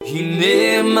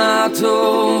הנה מה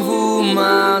טוב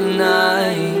ומה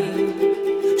נעים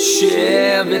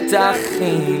שבת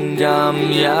אחים גם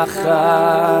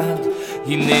יחד.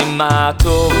 הנה מה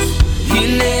טוב,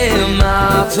 הנה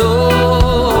מה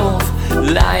טוב,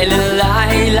 לילה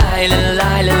לילה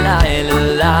לילה לילה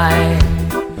לילה.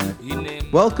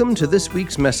 Welcome to this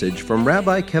week's message from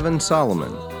Rabbi Kevin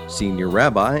Solomon, Senior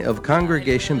Rabbi of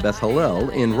Congregation Beth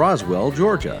Hallel in Roswell,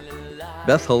 Georgia.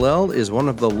 Beth Hallel is one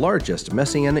of the largest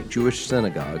Messianic Jewish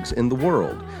synagogues in the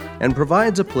world and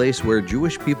provides a place where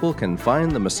Jewish people can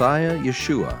find the Messiah,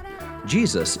 Yeshua,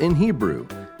 Jesus in Hebrew,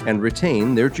 and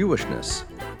retain their Jewishness.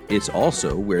 It's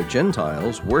also where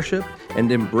Gentiles worship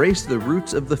and embrace the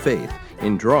roots of the faith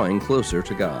in drawing closer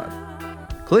to God.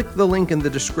 Click the link in the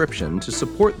description to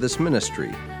support this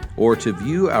ministry or to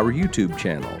view our YouTube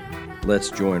channel.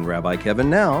 Let's join Rabbi Kevin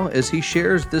now as he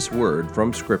shares this word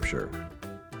from Scripture.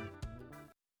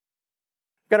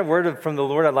 I've got a word from the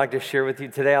Lord I'd like to share with you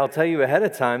today. I'll tell you ahead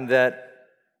of time that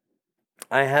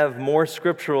I have more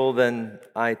scriptural than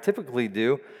I typically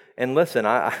do. And listen,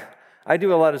 I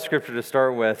do a lot of scripture to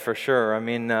start with, for sure. I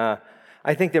mean, I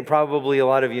think that probably a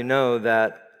lot of you know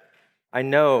that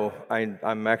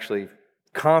I'm actually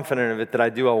confident of it, that I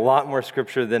do a lot more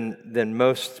scripture than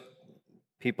most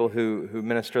people who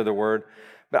minister the word.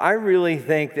 But I really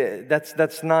think that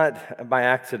that's not by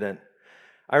accident.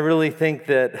 I really think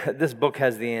that this book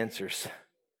has the answers.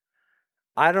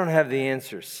 I don't have the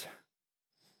answers.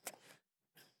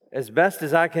 As best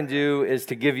as I can do is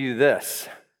to give you this.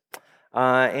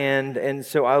 And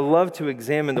so I love to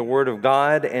examine the Word of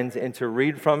God and to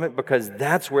read from it, because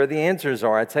that's where the answers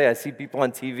are. I tell you, I see people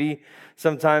on TV,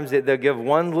 sometimes they'll give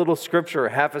one little scripture or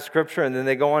half a scripture, and then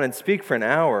they go on and speak for an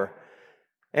hour.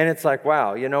 And it's like,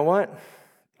 wow, you know what?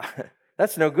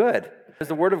 That's no good. Because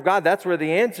the Word of God, that's where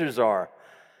the answers are.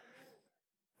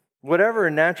 Whatever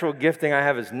natural gifting I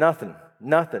have is nothing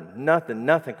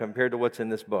compared to what's in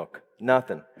this book.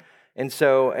 Nothing. And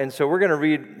so we're going to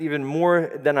read even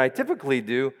more than I typically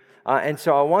do. And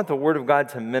so I want the Word of God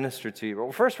to minister to you.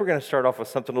 But first, we're going to start off with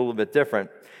something a little bit different.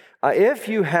 If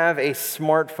you have a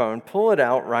smartphone, pull it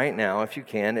out right now if you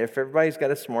can. If everybody's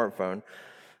got a smartphone.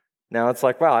 Now, it's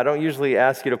like, wow, I don't usually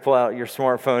ask you to pull out your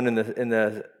smartphone in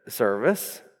the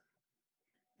service.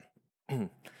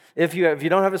 If you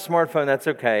don't have a smartphone, that's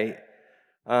okay.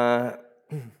 But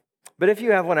if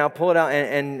you have one out, pull it out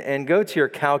and go to your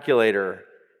calculator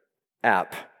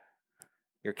app.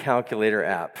 Your calculator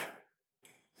app.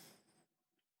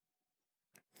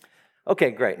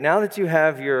 Okay, great. Now that you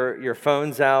have your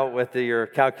phones out with your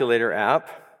calculator app,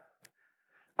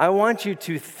 I want you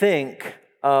to think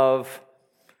of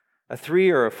a 3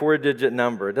 or a 4-digit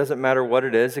number. It doesn't matter what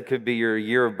it is. It could be your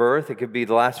year of birth. It could be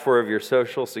the last 4 of your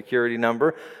social security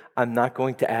number. I'm not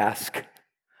going to ask.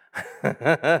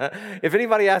 If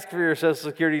anybody asks for your social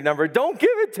security number, don't give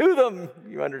it to them.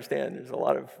 You understand, there's a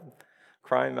lot of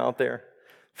crime out there.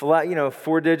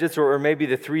 4 digits or maybe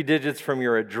the 3 digits from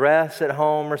your address at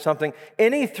home or something.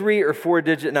 Any 3 or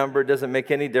 4-digit number doesn't make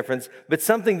any difference, but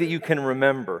something that you can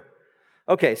remember.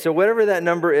 Okay, so whatever that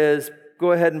number is,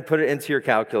 go ahead and put it into your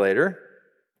calculator.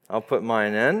 I'll put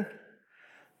mine in.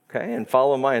 Okay, and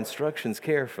follow my instructions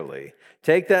carefully.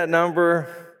 Take that number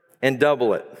and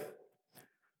double it.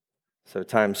 So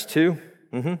times 2.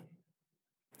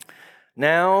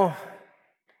 Now,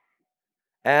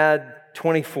 add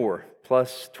 24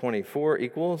 plus 24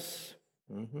 equals.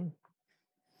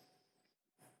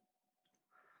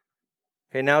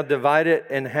 Okay, now divide it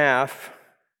in half.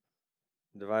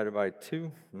 Divided by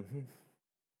 2.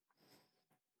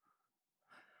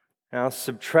 Now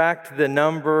subtract the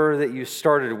number that you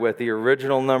started with, the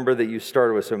original number that you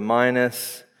started with. So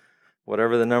minus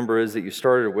whatever the number is that you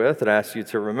started with. It asks you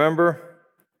to remember.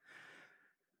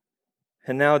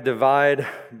 And now divide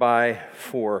by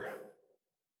 4.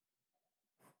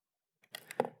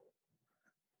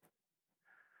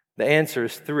 The answer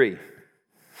is 3.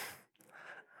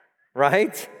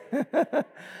 Right?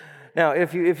 Now,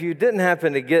 if you didn't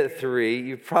happen to get 3,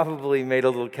 you probably made a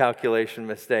little calculation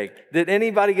mistake. Did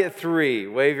anybody get 3?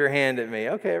 Wave your hand at me.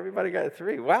 Okay, everybody got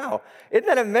 3. Wow. Isn't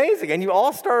that amazing? And you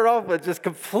all started off with just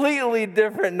completely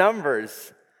different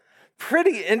numbers.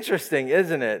 Pretty interesting,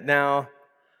 isn't it? Now,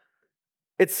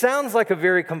 it sounds like a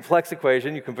very complex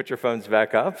equation. You can put your phones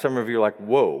back up. Some of you are like,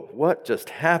 whoa, what just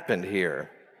happened here?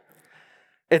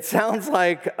 It sounds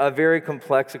like a very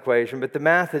complex equation, but the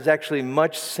math is actually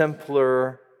much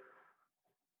simpler.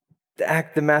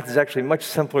 The math is actually much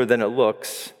simpler than it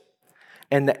looks,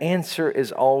 and the answer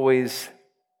is always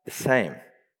the same.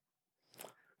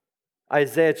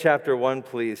 Isaiah chapter 1,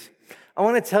 please. I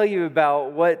want to tell you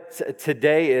about what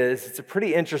today is. It's a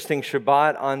pretty interesting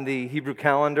Shabbat on the Hebrew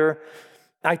calendar.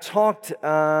 I talked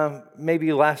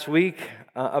maybe last week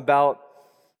about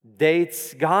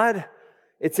dates. God,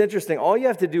 it's interesting. All you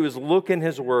have to do is look in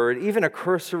His Word, even a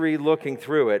cursory looking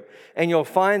through it, and you'll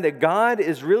find that God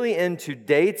is really into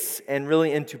dates and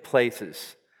really into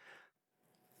places.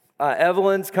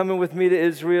 Evelyn's coming with me to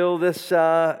Israel this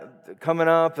coming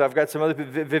up. I've got some other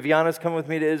people. Viviana's coming with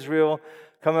me to Israel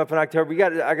coming up in October.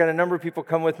 I got a number of people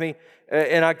come with me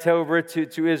in October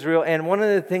to Israel. And one of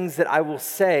the things that I will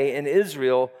say in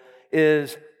Israel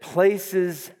is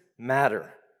places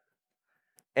matter.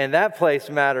 And that place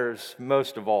matters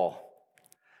most of all.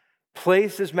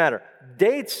 Places matter.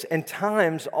 Dates and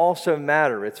times also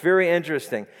matter. It's very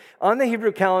interesting. On the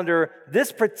Hebrew calendar,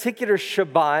 this particular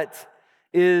Shabbat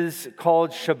is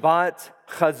called Shabbat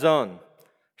Chazon.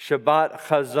 Shabbat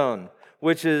Chazon,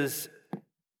 which is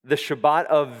the Shabbat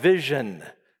of vision.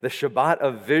 The Shabbat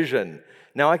of vision.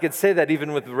 Now I could say that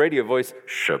even with the radio voice.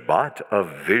 Shabbat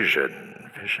of vision.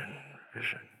 Vision.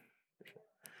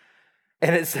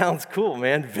 And it sounds cool,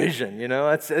 man. Vision, you know.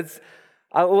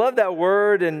 I love that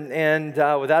word, and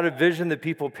without a vision, the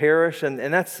people perish, and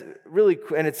that's really,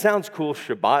 and it sounds cool,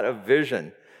 Shabbat of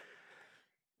vision.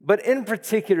 But in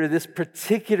particular, this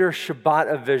particular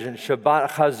Shabbat of vision, Shabbat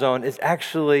Chazon, is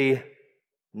actually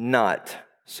not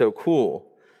so cool.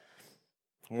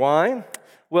 Why?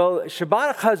 Well,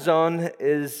 Shabbat Chazon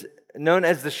is known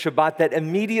as the Shabbat that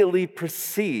immediately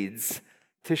precedes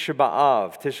Tisha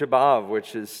B'Av,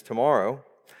 which is tomorrow.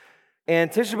 And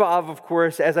Tisha B'Av, of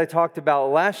course, as I talked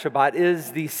about last Shabbat,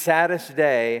 is the saddest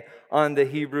day on the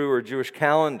Hebrew or Jewish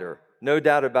calendar. No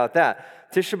doubt about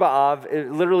that. Tisha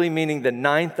B'Av, literally meaning the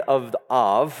 9th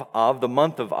of the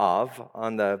month of Av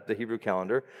on the Hebrew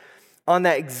calendar. On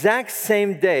that exact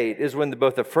same date is when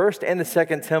both the first and the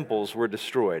second temples were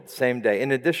destroyed, same day.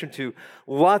 In addition to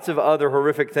lots of other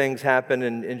horrific things happen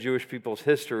in Jewish people's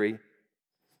history.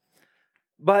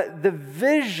 But the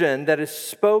vision that is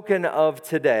spoken of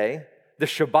today, the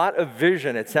Shabbat of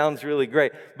vision, it sounds really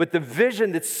great, but the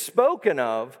vision that's spoken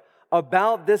of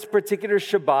about this particular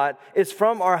Shabbat is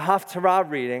from our Haftarah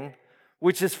reading,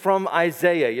 which is from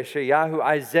Isaiah, Yeshayahu,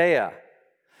 Isaiah.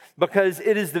 Because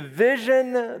it is the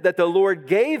vision that the Lord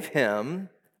gave him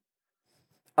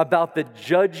about the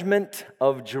judgment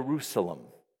of Jerusalem.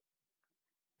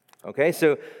 Okay,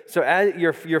 so as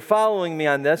you're following me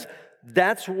on this,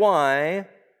 that's why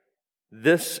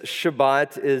this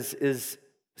Shabbat is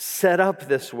set up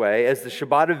this way as the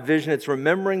Shabbat of vision. It's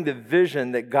remembering the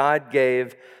vision that God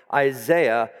gave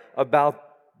Isaiah about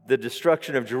the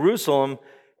destruction of Jerusalem.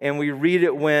 And we read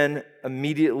it when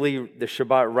immediately the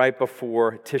Shabbat right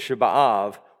before Tisha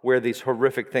B'Av, where these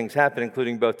horrific things happen,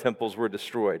 including both temples were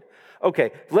destroyed.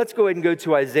 Okay, let's go ahead and go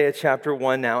to Isaiah chapter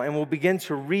 1 now, and we'll begin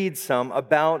to read some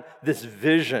about this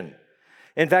vision.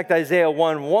 In fact, Isaiah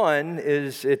 1:1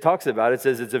 it talks about it. It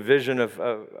says it's a vision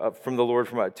from the Lord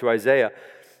to Isaiah.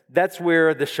 That's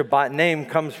where the Shabbat name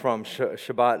comes from,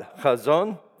 Shabbat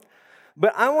Chazon.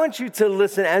 But I want you to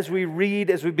listen as we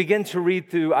begin to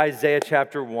read through Isaiah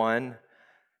chapter 1,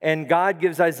 and God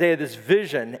gives Isaiah this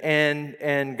vision,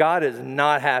 and God is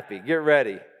not happy. Get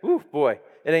ready. Woo, boy,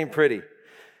 it ain't pretty.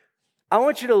 I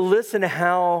want you to listen to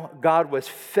how God was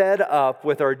fed up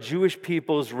with our Jewish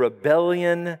people's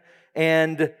rebellion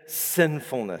and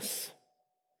sinfulness.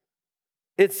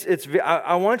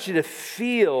 I want you to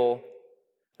feel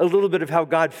a little bit of how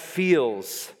God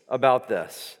feels about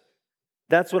this.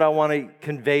 That's what I want to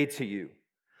convey to you.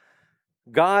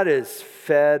 God is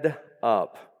fed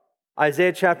up.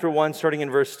 Isaiah chapter 1, starting in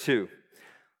verse 2.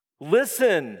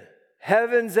 Listen,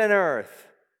 heavens and earth,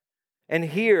 and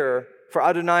hear, for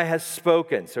Adonai has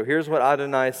spoken. So here's what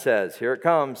Adonai says. Here it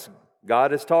comes.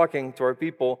 God is talking to our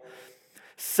people.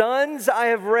 Sons I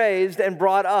have raised and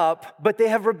brought up, but they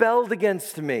have rebelled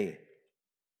against me.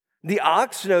 The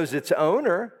ox knows its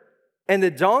owner, and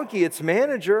the donkey its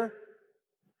manager.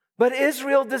 But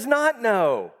Israel does not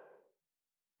know.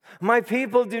 My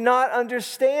people do not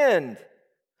understand.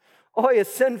 Oh, a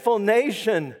sinful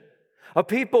nation, a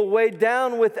people weighed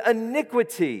down with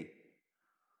iniquity,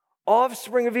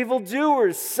 offspring of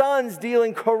evildoers, sons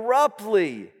dealing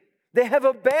corruptly. They have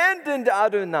abandoned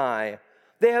Adonai.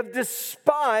 They have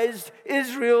despised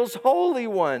Israel's Holy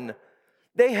One.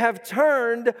 They have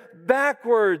turned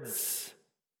backwards.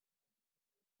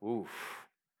 Oof.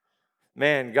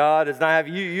 Man, God is not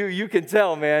happy. You can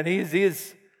tell, man.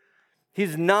 He's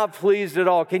not pleased at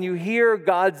all. Can you hear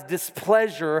God's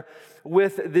displeasure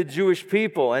with the Jewish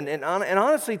people? And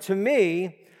honestly, to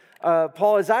me,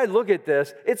 Paul, as I look at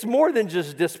this, it's more than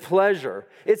just displeasure.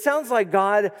 It sounds like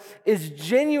God is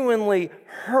genuinely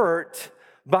hurt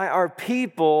by our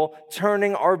people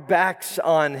turning our backs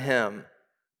on him.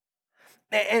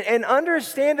 And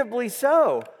understandably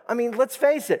so. I mean, let's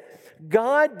face it.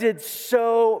 God did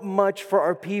so much for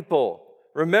our people.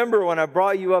 Remember when I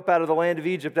brought you up out of the land of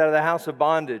Egypt, out of the house of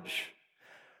bondage.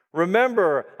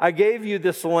 Remember, I gave you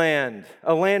this land,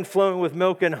 a land flowing with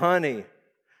milk and honey,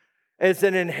 as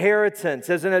an inheritance,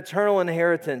 as an eternal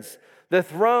inheritance. The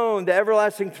throne, the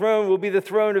everlasting throne, will be the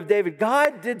throne of David.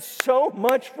 God did so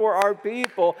much for our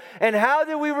people. And how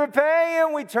did we repay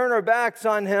him? We turn our backs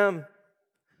on him.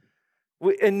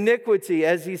 Iniquity,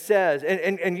 as he says.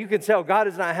 And you can tell God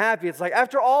is not happy. It's like,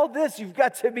 after all this, you've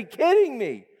got to be kidding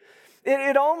me. You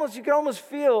can almost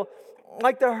feel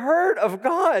like the hurt of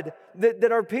God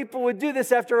that our people would do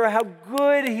this after how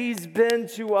good he's been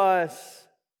to us.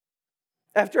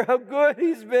 After how good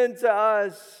he's been to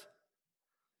us.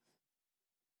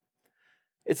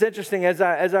 It's interesting as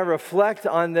I reflect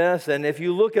on this, and if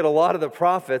you look at a lot of the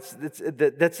prophets,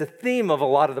 that's a theme of a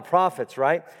lot of the prophets,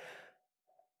 right?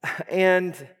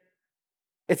 And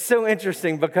it's so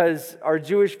interesting because our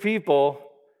Jewish people,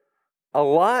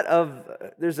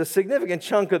 there's a significant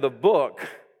chunk of the book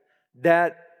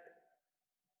that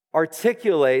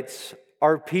articulates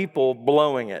our people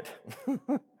blowing it.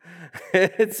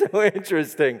 It's so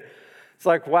interesting. It's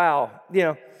like, wow,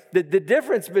 the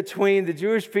difference between the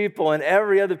Jewish people and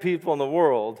every other people in the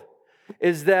world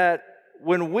is that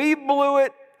when we blew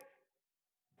it,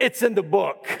 it's in the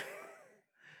book.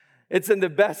 It's in the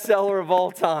bestseller of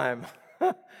all time.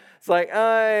 It's like,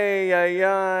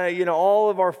 all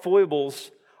of our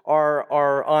foibles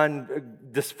are on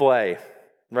display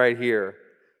right here.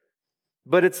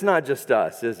 But it's not just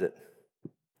us, is it?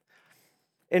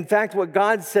 In fact, what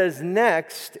God says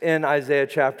next in Isaiah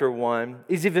chapter 1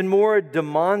 is even more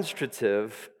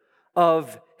demonstrative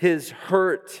of his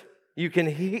hurt. You can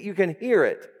hear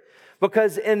it.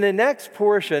 Because in the next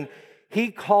portion,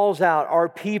 he calls out our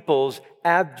people's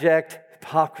abject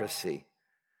hypocrisy.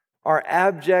 Our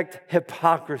abject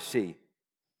hypocrisy.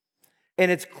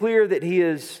 And it's clear that he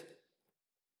is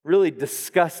really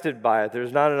disgusted by it.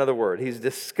 There's not another word. He's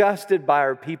disgusted by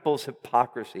our people's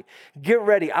hypocrisy. Get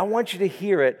ready. I want you to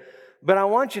hear it, but I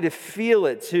want you to feel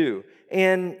it too.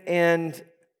 And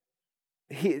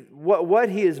what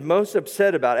he is most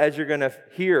upset about, as you're going to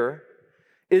hear,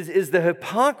 is the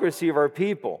hypocrisy of our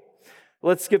people.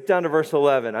 Let's skip down to verse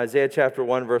 11. Isaiah chapter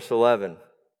 1, verse 11.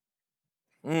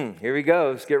 Here he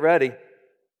goes. Get ready.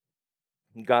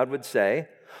 God would say,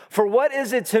 "For what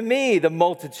is it to me, the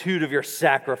multitude of your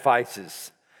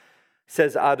sacrifices?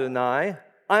 Says Adonai,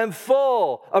 I am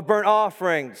full of burnt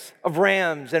offerings, of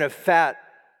rams, and of fat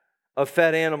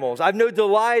animals. I have no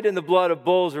delight in the blood of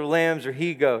bulls or lambs or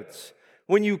he-goats.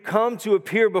 When you come to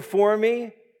appear before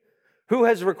me, who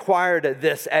has required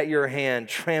this at your hand,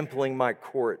 trampling my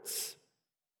courts?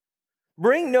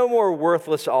 Bring no more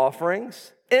worthless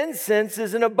offerings. Incense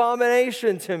is an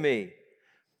abomination to me.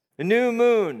 The new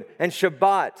moon and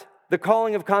Shabbat, the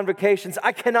calling of convocations,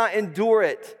 I cannot endure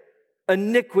it.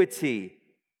 Iniquity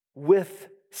with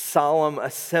solemn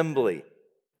assembly.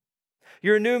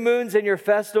 Your new moons and your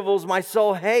festivals my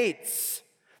soul hates.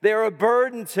 They are a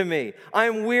burden to me. I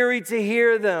am weary to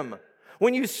hear them.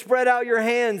 When you spread out your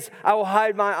hands, I will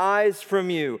hide my eyes from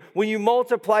you. When you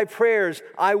multiply prayers,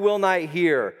 I will not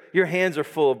hear. Your hands are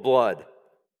full of blood."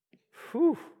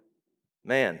 Whew.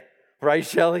 Man, right,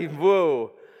 Shelley?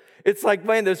 Whoa. It's like,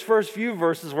 man, those first few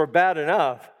verses were bad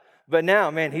enough. But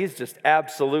now, man, he's just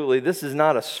absolutely, this is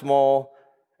not a small,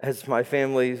 as my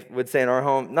family would say in our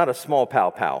home, not a small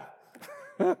pow-pow.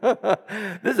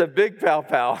 This is a big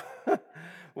pow-pow.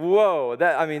 Whoa,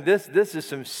 this is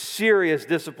some serious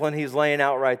discipline he's laying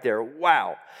out right there.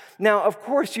 Wow. Now, of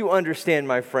course you understand,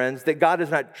 my friends, that God is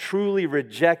not truly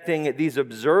rejecting these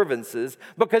observances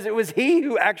because it was he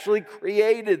who actually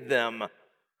created them.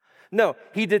 No,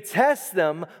 he detests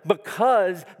them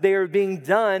because they are being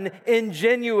done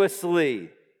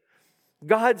ingenuously.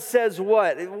 God says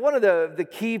what? One of the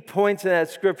key points in that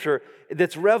scripture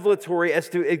that's revelatory as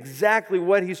to exactly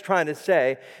what he's trying to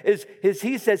say is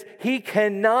he says he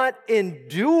cannot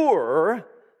endure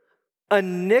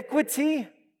iniquity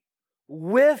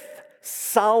with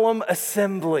solemn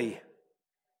assembly.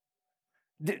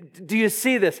 Do you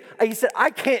see this? He said, I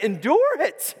can't endure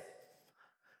it.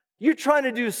 You're trying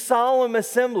to do solemn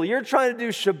assembly. You're trying to do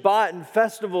Shabbat and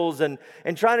festivals and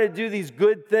trying to do these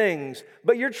good things.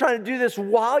 But you're trying to do this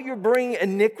while you're bringing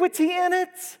iniquity in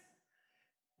it?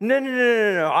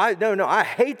 No. I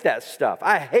hate that stuff.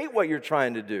 I hate what you're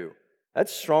trying to do.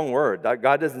 That's a strong word.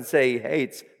 God doesn't say He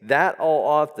hates that all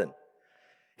often.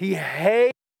 He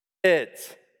hates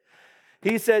it.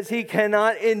 He says He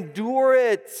cannot endure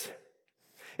it.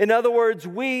 In other words,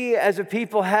 we as a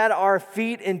people had our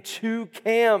feet in two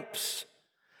camps,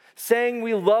 saying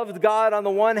we loved God on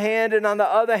the one hand and on the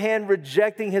other hand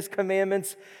rejecting His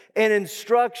commandments and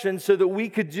instructions so that we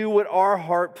could do what our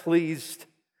heart pleased.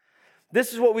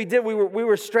 This is what we did. We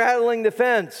were straddling the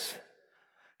fence.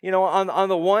 On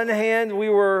the one hand, we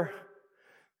were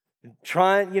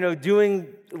trying,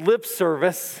 doing lip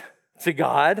service to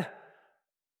God,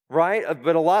 right?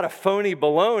 But a lot of phony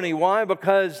baloney. Why?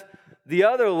 Because the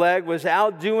other leg was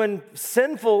out doing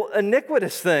sinful,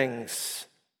 iniquitous things.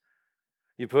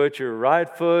 You put your right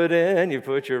foot in, you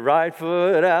put your right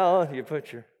foot out,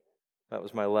 that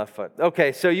was my left foot.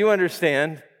 Okay, so you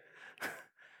understand.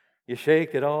 You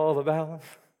shake it all about.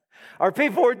 Our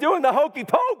people were doing the hokey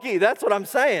pokey. That's what I'm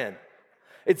saying.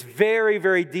 It's very,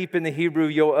 very deep in the Hebrew.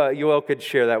 Yoel could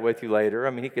share that with you later.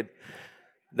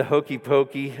 The hokey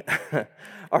pokey.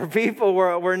 Our people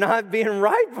were not being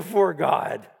right before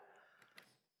God.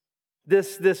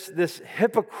 This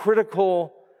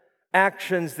hypocritical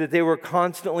actions that they were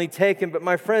constantly taking. But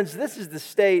my friends, this is the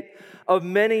state of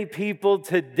many people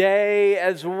today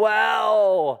as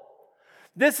well.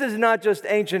 This is not just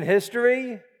ancient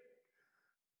history.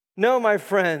 No, my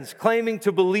friends, claiming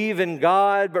to believe in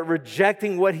God but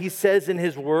rejecting what He says in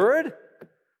His Word.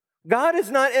 God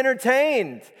is not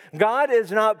entertained. God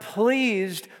is not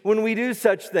pleased when we do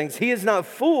such things. He is not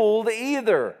fooled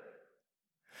either.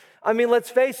 Let's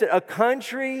face it, a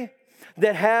country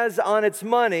that has on its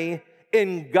money,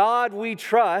 "In God we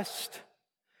trust,"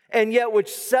 and yet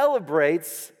which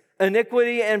celebrates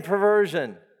iniquity and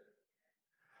perversion.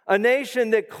 A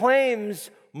nation that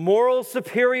claims moral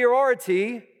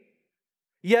superiority,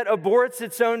 yet aborts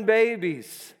its own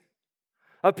babies.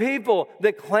 A people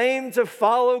that claim to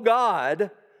follow God,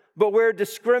 but where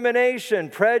discrimination,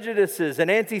 prejudices,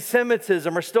 and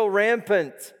anti-Semitism are still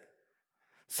rampant.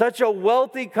 Such a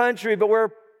wealthy country, but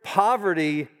where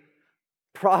poverty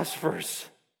prospers.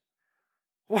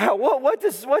 Wow, what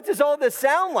does all this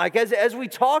sound like as we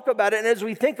talk about it and as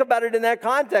we think about it in that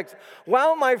context?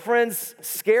 Well, my friends,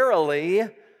 scarily,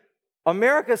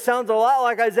 America sounds a lot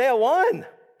like Isaiah 1.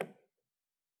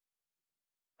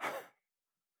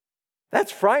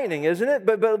 That's frightening, isn't it?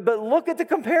 But look at the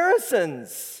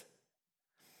comparisons.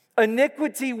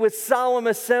 Iniquity with solemn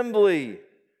assembly.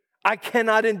 I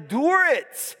cannot endure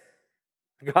it,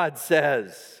 God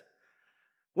says.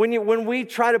 When we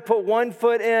try to put one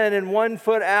foot in and one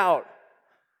foot out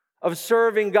of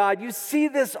serving God, you see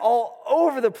this all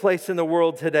over the place in the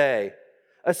world today,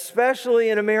 especially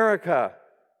in America,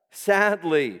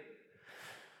 sadly.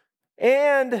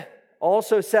 And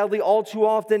also, sadly, all too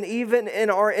often, even in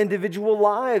our individual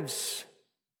lives,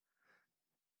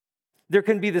 there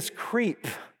can be this creep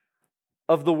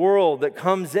of the world that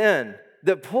comes in,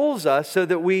 that pulls us so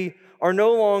that we are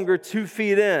no longer 2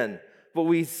 feet in, but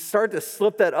we start to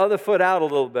slip that other foot out a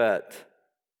little bit.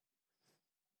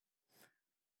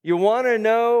 You want to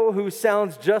know who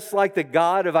sounds just like the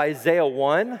God of Isaiah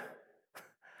 1?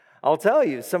 I'll tell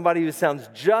you, somebody who sounds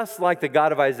just like the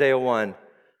God of Isaiah 1.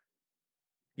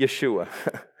 Yeshua.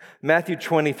 Matthew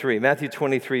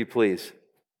 23, please.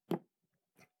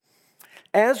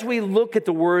 As we look at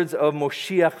the words of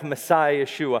Moshiach, Messiah,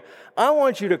 Yeshua, I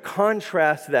want you to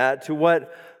contrast that to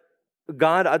what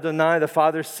God Adonai, the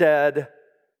Father, said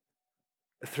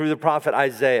through the prophet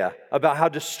Isaiah about how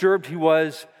disturbed He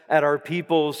was at our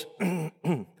people's kind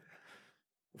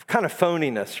of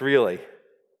phoniness, really.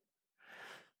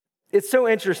 It's so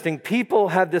interesting. People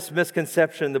have this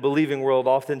misconception in the believing world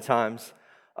oftentimes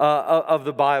of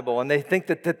the Bible, and they think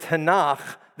that the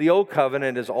Tanakh, the Old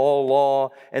Covenant, is all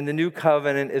law, and the New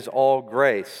Covenant is all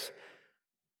grace.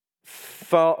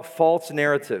 False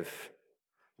narrative.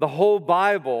 The whole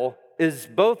Bible is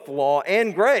both law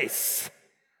and grace.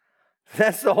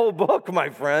 That's the whole book, my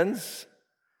friends.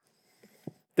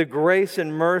 The grace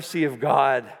and mercy of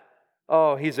God.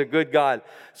 Oh, He's a good God.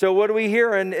 So what do we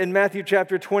hear in Matthew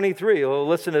chapter 23? Well,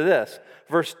 listen to this.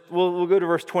 We'll go to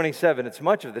verse 27. It's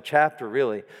much of the chapter,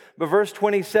 really. But verse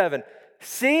 27,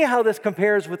 see how this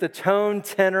compares with the tone,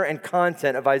 tenor, and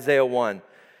content of Isaiah 1.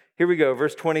 Here we go,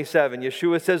 verse 27.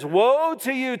 Yeshua says, "Woe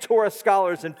to you, Torah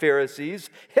scholars and Pharisees,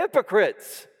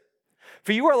 hypocrites!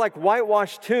 For you are like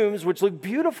whitewashed tombs, which look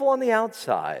beautiful on the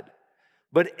outside,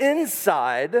 but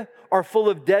inside are full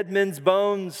of dead men's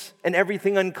bones and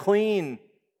everything unclean.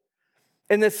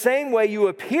 In the same way, you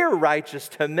appear righteous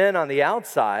to men on the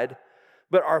outside,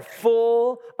 but are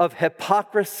full of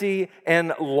hypocrisy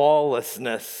and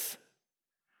lawlessness."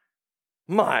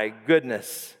 My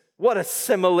goodness. What a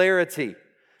similarity.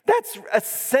 That's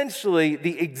essentially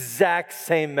the exact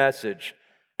same message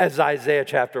as Isaiah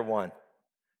chapter 1.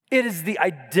 It is the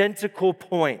identical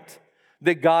point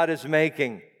that God is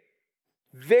making.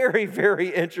 Very,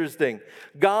 very interesting.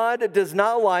 God does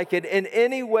not like it in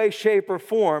any way, shape, or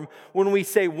form when we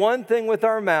say one thing with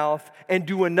our mouth and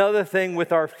do another thing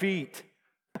with our feet.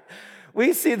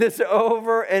 We see this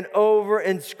over and over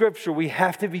in Scripture. We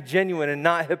have to be genuine and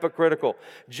not hypocritical.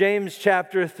 James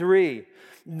chapter 3.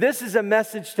 This is a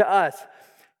message to us.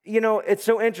 You know, it's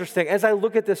so interesting. As I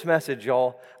look at this message,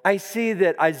 y'all, I see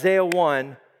that Isaiah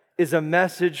 1 is a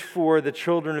message for the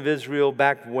children of Israel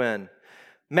back when.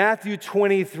 Matthew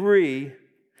 23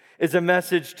 is a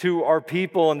message to our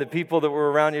people and the people that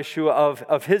were around Yeshua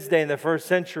of his day in the first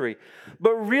century.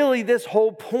 But really, this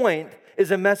whole point is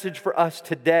a message for us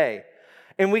today.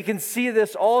 And we can see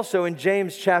this also in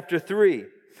James chapter 3,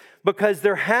 because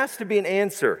there has to be an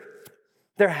answer.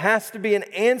 There has to be an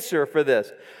answer for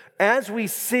this. As we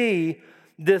see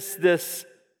this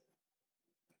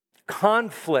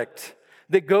conflict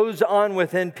that goes on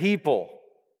within people.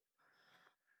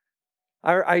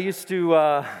 I used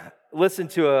to listen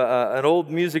to an old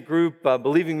music group,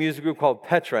 believing music group called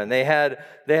Petra, and they had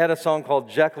a song called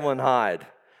Jekyll and Hyde,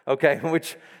 okay,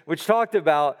 which talked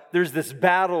about there's this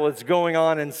battle that's going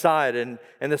on inside, and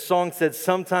the song said,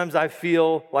 sometimes I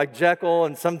feel like Jekyll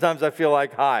and sometimes I feel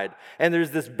like Hyde, and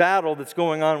there's this battle that's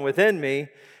going on within me,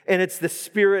 and it's the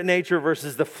spirit nature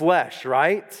versus the flesh,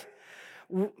 right?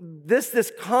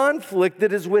 This conflict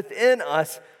that is within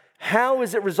us. How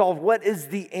is it resolved? What is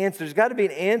the answer? There's got to be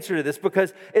an answer to this,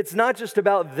 because it's not just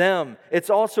about them. It's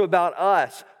also about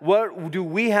us. What do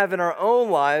we have in our own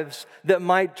lives that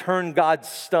might turn God's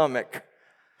stomach?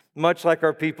 Much like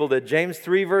our people did. James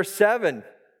 3 verse 7.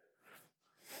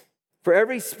 For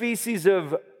every species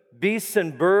of beasts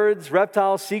and birds,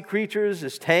 reptiles, sea creatures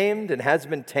is tamed and has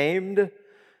been tamed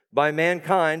by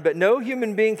mankind, but no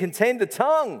human being can tame the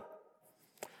tongue.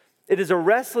 It is a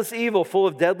restless evil full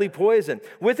of deadly poison.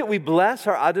 With it we bless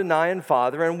our Adonai and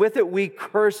Father, and with it we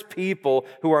curse people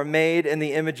who are made in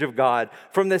the image of God.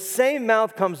 From the same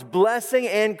mouth comes blessing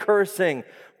and cursing.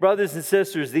 Brothers and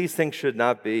sisters, these things should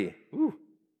not be. Ooh.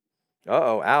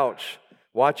 Uh-oh, ouch.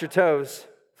 Watch your toes.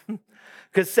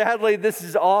 Because sadly, this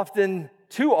is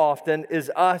too often,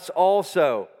 is us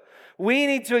also. We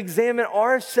need to examine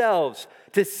ourselves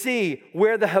to see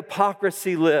where the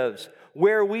hypocrisy lives,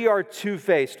 where we are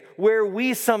two-faced, where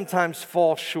we sometimes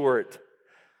fall short.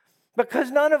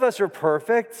 Because none of us are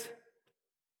perfect.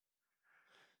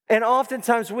 And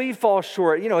oftentimes we fall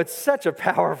short. You know, it's such a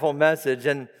powerful message.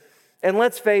 And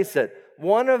let's face it,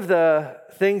 one of the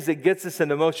things that gets us in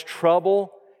the most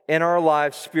trouble in our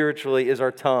lives spiritually is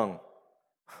our tongue.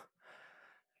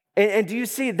 And do you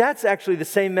see, that's actually the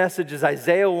same message as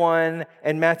Isaiah 1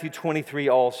 and Matthew 23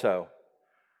 also.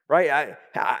 Right?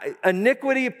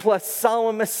 Iniquity plus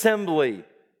solemn assembly.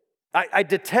 I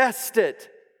detest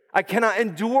it. I cannot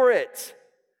endure it.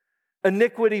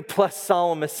 Iniquity plus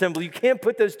solemn assembly. You can't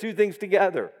put those two things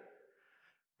together.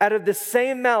 Out of the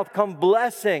same mouth come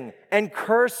blessing and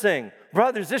cursing.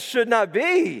 Brothers, this should not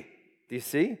be. Do you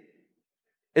see?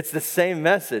 It's the same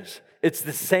message. It's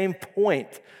the same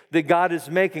point that God is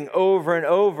making over and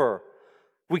over.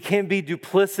 We can't be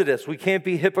duplicitous. We can't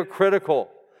be hypocritical.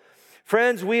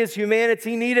 Friends, we as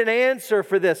humanity need an answer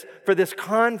for this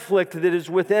conflict that is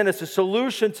within us, a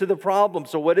solution to the problem.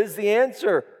 So what is the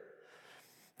answer?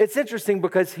 It's interesting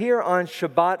because here on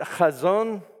Shabbat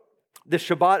Chazon, the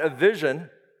Shabbat of Vision,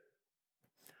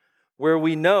 where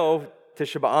we know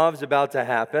Tisha B'Av is about to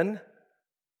happen,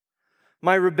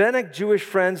 my rabbinic Jewish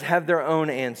friends have their own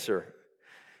answer.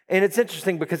 And it's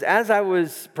interesting because as I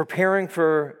was preparing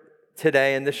for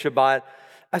today and this Shabbat,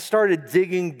 I started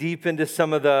digging deep into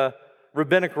some of the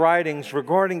rabbinic writings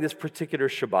regarding this particular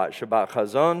Shabbat, Shabbat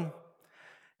Chazon.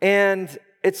 And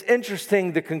it's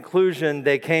interesting the conclusion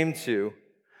they came to,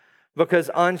 because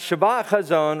on Shabbat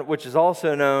Chazon, which is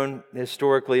also known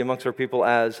historically amongst our people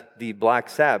as the Black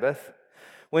Sabbath,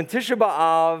 when Tisha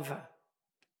B'Av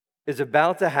is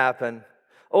about to happen,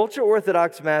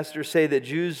 ultra-Orthodox masters say that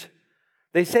Jews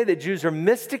are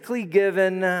mystically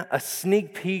given a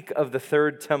sneak peek of the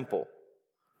third temple.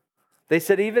 They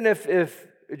said even if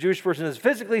a Jewish person doesn't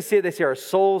physically see it, they say our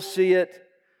souls see it,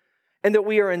 and that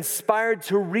we are inspired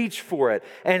to reach for it.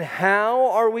 And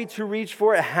how are we to reach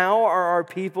for it? How are our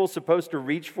people supposed to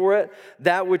reach for it?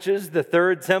 That which is the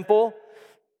third temple,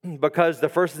 because the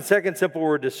first and second temple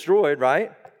were destroyed,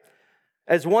 right?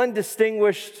 As one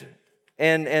distinguished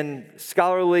and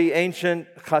scholarly ancient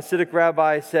Hasidic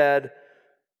rabbi said,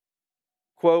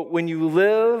 quote, when you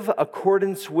live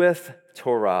accordance with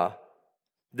Torah,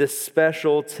 this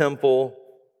special temple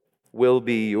will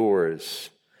be yours.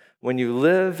 When you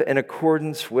live in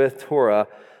accordance with Torah,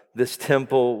 this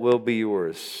temple will be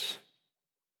yours.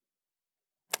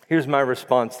 Here's my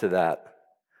response to that.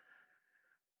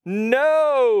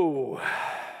 No!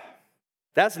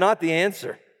 That's not the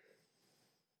answer.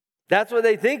 That's what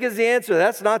they think is the answer.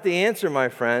 That's not the answer, my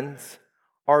friends.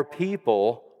 Our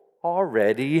people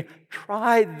already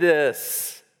tried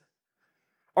this.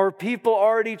 Our people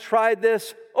already tried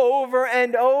this over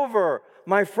and over.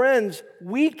 My friends,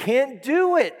 we can't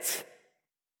do it.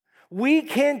 We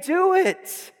can't do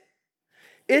it.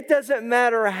 It doesn't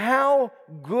matter how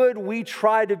good we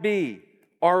try to be,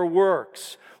 our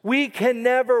works. We can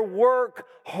never work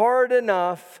hard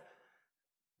enough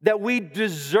that we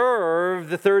deserve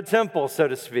the third temple, so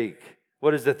to speak.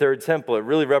 What is the third temple? It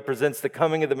really represents the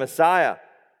coming of the Messiah.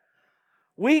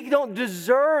 We don't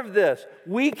deserve this.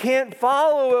 We can't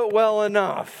follow it well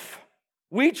enough.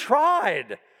 We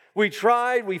tried. We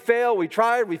tried, we failed, we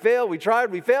tried, we failed, we tried,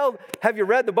 we failed. Have you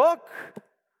read the book?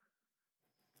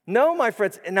 No, my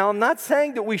friends. Now, I'm not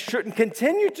saying that we shouldn't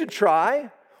continue to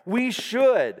try. We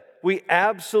should. We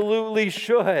absolutely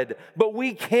should. But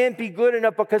we can't be good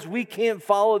enough because we can't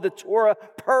follow the Torah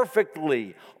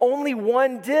perfectly. Only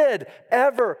one did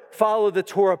ever follow the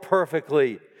Torah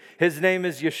perfectly. His name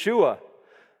is Yeshua.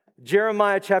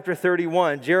 Jeremiah chapter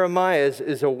 31. Jeremiah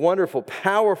is a wonderful,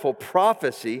 powerful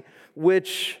prophecy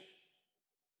which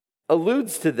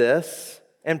alludes to this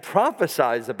and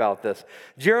prophesies about this.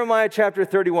 Jeremiah chapter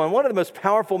 31, one of the most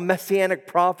powerful messianic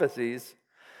prophecies.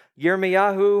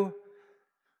 Yirmiyahu,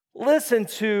 listen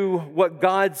to what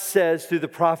God says through the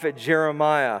prophet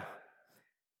Jeremiah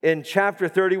in chapter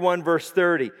 31, verse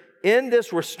 30. In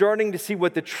this, we're starting to see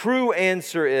what the true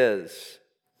answer is.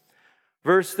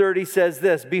 Verse 30 says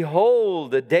this,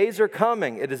 "Behold, the days are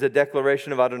coming." It is a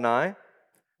declaration of Adonai.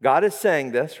 God is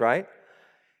saying this, right?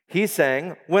 He's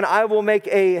saying, "When I will make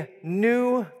a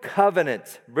new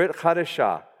covenant," Brit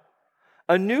Chadashah,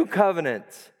 a new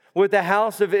covenant with the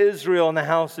house of Israel and the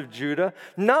house of Judah,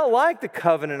 not like the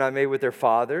covenant I made with their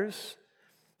fathers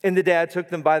in the day I took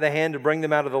them by the hand to bring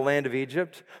them out of the land of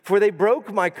Egypt. For they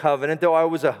broke my covenant, though I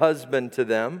was a husband to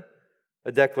them,"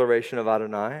 a declaration of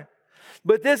Adonai.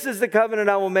 "But this is the covenant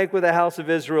I will make with the house of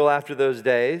Israel after those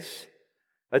days,"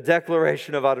 a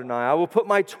declaration of Adonai. "I will put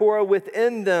my Torah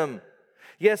within them.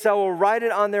 Yes, I will write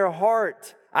it on their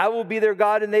heart. I will be their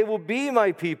God, and they will be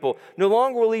my people. No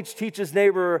longer will each teach his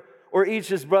neighbor or each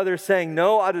his brother, saying,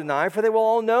 'Know Adonai,' for they will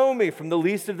all know me, from the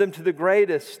least of them to the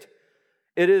greatest.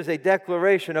 It is a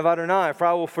declaration of Adonai, for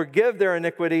I will forgive their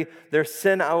iniquity, their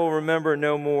sin I will remember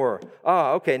no more."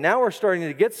 Okay, now we're starting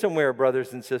to get somewhere,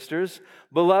 brothers and sisters.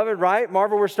 Beloved, right?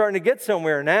 Marvel, we're starting to get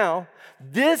somewhere now.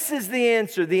 This is the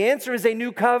answer. The answer is a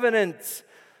new covenant.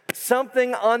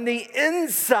 Something on the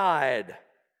inside.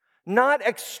 Not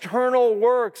external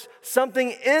works,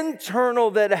 something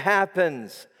internal that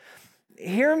happens.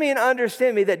 Hear me and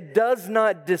understand me, that does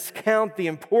not discount the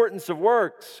importance of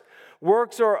works.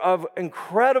 Works are of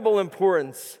incredible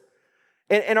importance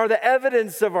and are the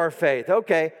evidence of our faith.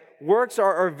 Okay, works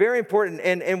are very important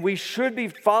and we should be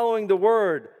following the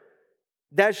word.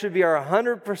 That should be our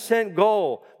 100%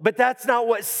 goal. But that's not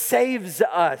what saves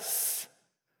us.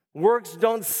 Works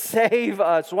don't save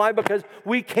us. Why? Because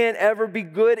we can't ever be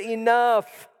good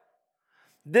enough.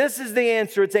 This is the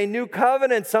answer. It's a new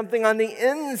covenant, something on the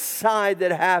inside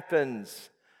that happens.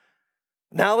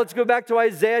 Now let's go back to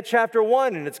Isaiah chapter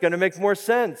 1, and it's going to make more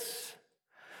sense.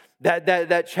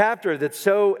 That chapter that's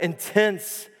so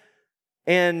intense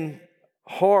and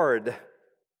hard,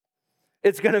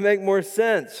 it's going to make more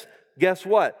sense. Guess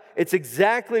what? It's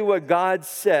exactly what God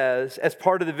says as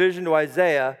part of the vision to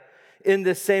Isaiah in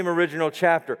this same original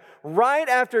chapter. Right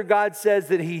after God says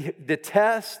that he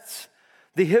detests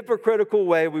the hypocritical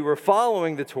way we were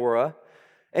following the Torah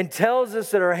and tells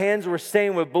us that our hands were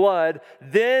stained with blood,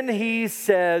 then he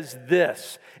says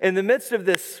this. In the midst of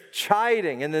this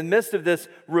chiding, in the midst of this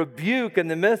rebuke, in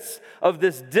the midst of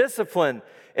this discipline,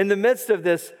 in the midst of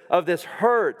this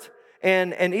hurt,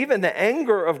 and even the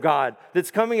anger of God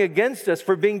that's coming against us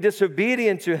for being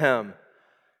disobedient to him,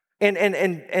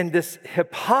 and this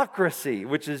hypocrisy,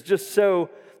 which is just so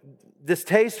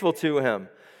distasteful to him.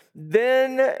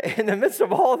 Then, in the midst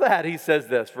of all that, he says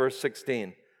this, verse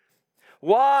 16.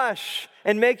 "Wash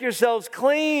and make yourselves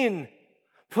clean.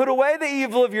 Put away the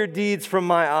evil of your deeds from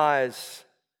my eyes.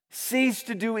 Cease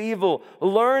to do evil.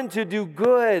 Learn to do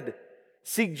good.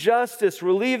 Seek justice,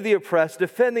 relieve the oppressed,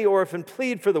 defend the orphan,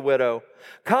 plead for the widow.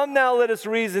 Come now, let us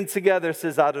reason together,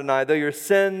 says Adonai. Though your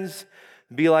sins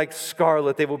be like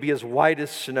scarlet, they will be as white as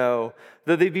snow.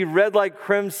 Though they be red like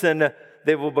crimson,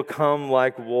 they will become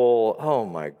like wool. Oh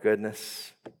my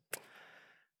goodness.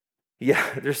 Yeah,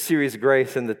 there's serious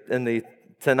grace in the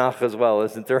Tanakh as well,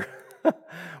 isn't there?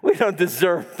 We don't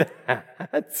deserve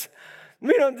that.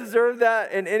 We don't deserve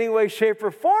that in any way, shape, or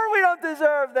form. We don't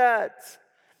deserve that.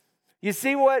 You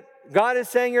see what God is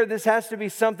saying here? This has to be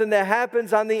something that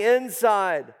happens on the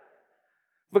inside.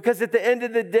 Because at the end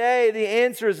of the day, the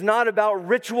answer is not about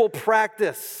ritual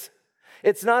practice.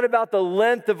 It's not about the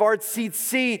length of our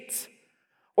tzitzit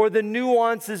or the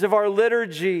nuances of our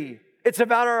liturgy. It's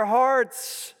about our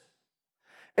hearts.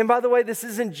 And by the way, this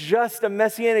isn't just a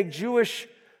Messianic Jewish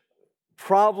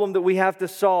problem that we have to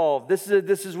solve. This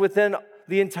is within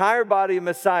the entire body of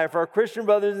Messiah, for our Christian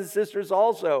brothers and sisters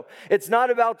also. It's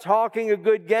not about talking a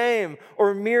good game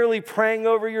or merely praying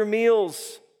over your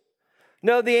meals.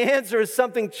 No, the answer is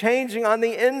something changing on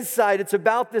the inside. It's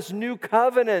about this new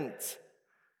covenant.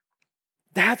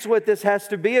 That's what this has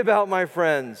to be about, my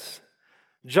friends.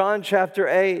 John chapter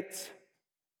 8.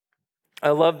 I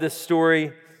love this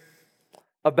story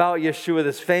about Yeshua,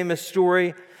 this famous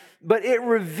story, but it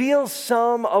reveals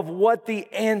some of what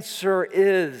the answer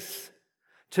is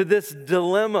to this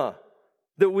dilemma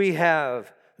that we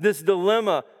have, this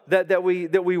dilemma that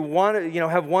we want to,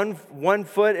 have one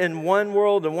foot in one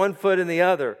world and one foot in the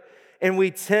other. And we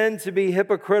tend to be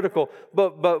hypocritical,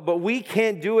 but we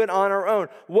can't do it on our own.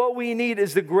 What we need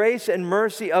is the grace and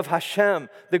mercy of Hashem,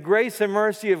 the grace and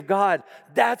mercy of God.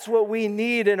 That's what we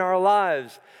need in our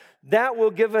lives. That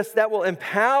will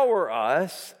empower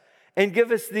us and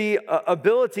give us the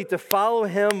ability to follow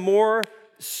Him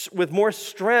with more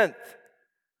strength,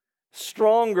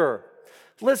 stronger.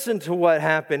 Listen to what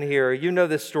happened here. You know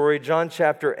this story, John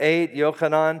chapter 8,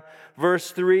 Yochanan, verse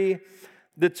 3.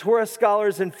 The Torah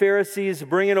scholars and Pharisees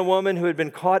bring in a woman who had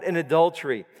been caught in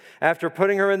adultery. After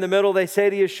putting her in the middle, they say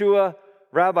to Yeshua,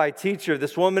 Rabbi, teacher,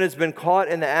 this woman has been caught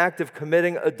in the act of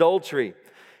committing adultery.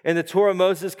 In the Torah,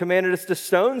 Moses commanded us to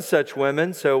stone such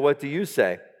women, so what do you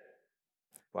say?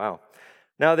 Wow.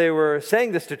 Now they were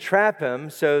saying this to trap him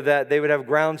so that they would have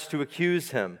grounds to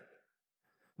accuse him.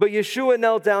 But Yeshua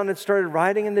knelt down and started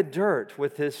writing in the dirt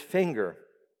with his finger.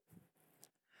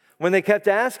 When they kept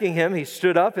asking him, he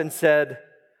stood up and said,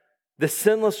 the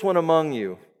sinless one among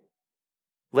you,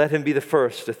 let him be the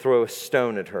first to throw a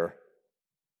stone at her.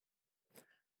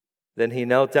 Then he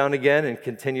knelt down again and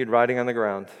continued writing on the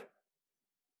ground.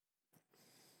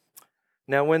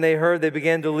 Now when they heard, they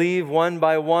began to leave one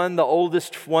by one, the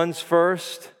oldest ones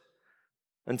first,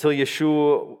 until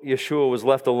Yeshua was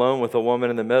left alone with a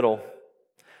woman in the middle.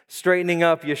 Straightening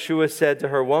up, Yeshua said to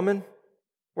her, woman,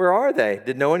 where are they?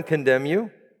 Did no one condemn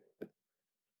you?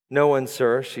 No one,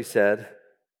 sir, she said.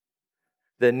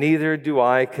 Then neither do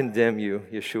I condemn you,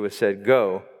 Yeshua said.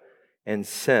 Go and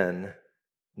sin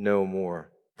no more.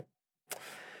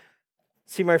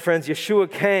 See, my friends,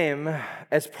 Yeshua came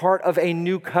as part of a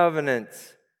new covenant,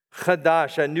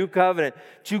 Chadash, a new covenant,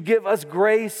 to give us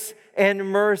grace and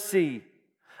mercy,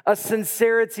 a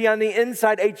sincerity on the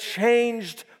inside, a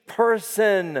changed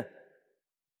person.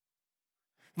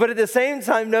 But at the same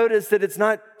time, notice that it's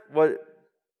not what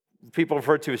people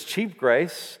refer to as cheap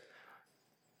grace.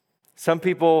 Some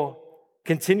people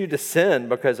continue to sin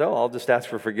because, I'll just ask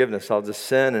for forgiveness. I'll just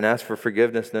sin and ask for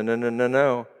forgiveness.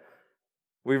 No.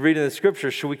 We read in the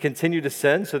Scripture, should we continue to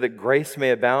sin so that grace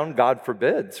may abound? God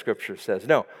forbid, Scripture says.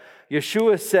 No.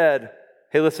 Yeshua said,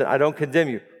 hey, listen, I don't condemn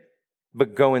you,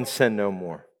 but go and sin no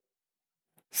more.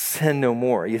 Sin no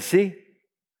more. You see?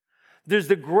 There's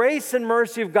the grace and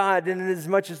mercy of God in as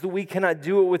much as that we cannot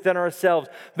do it within ourselves.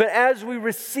 But as we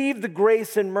receive the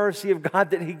grace and mercy of God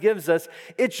that He gives us,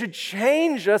 it should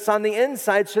change us on the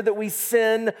inside so that we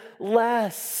sin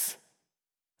less.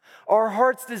 Our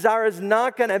heart's desire is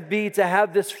not going to be to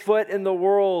have this foot in the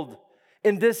world,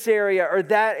 in this area or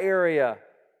that area.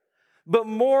 But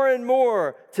more and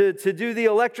more to do the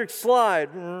electric slide.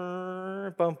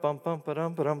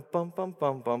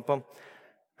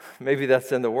 Maybe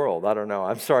that's in the world. I don't know.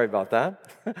 I'm sorry about that.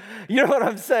 You know what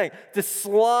I'm saying? To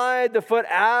slide the foot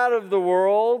out of the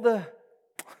world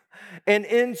and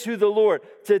into the Lord.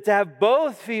 To have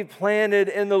both feet planted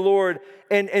in the Lord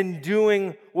and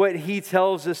doing what He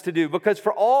tells us to do. Because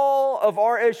for all of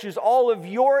our issues, all of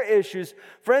your issues,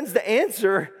 friends, the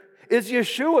answer is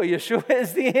Yeshua. Yeshua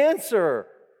is the answer.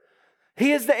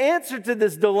 He is the answer to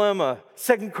this dilemma.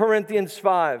 2 Corinthians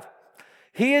 5.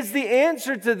 He is the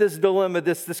answer to this dilemma,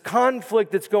 this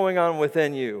conflict that's going on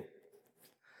within you.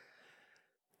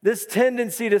 This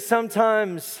tendency to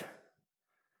sometimes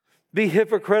be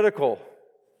hypocritical.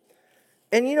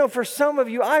 And for some of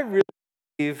you, I really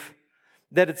believe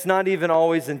that it's not even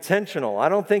always intentional. I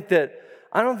don't think that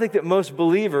most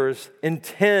believers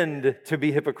intend to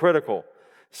be hypocritical.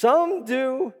 Some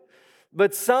do,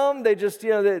 but some, they just,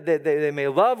 they may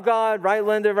love God, right,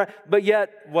 Linda, right, but yet,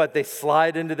 what, they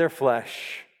slide into their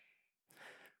flesh.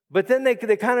 But then they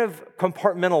kind of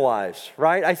compartmentalize,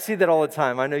 right? I see that all the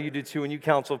time. I know you do too when you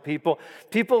counsel people.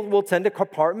 People will tend to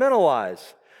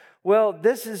compartmentalize. Well,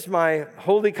 this is my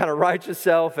holy kind of righteous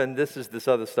self, and this is this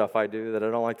other stuff I do that I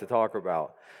don't like to talk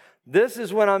about. This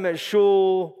is when I'm at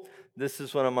shul. This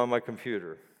is when I'm on my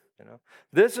computer.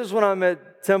 This is when I'm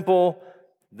at temple.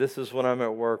 This is when I'm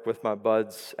at work with my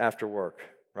buds after work,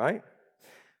 right?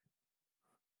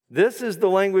 This is the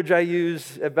language I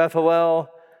use at Beth Hallel.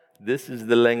 This is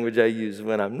the language I use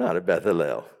when I'm not at Beth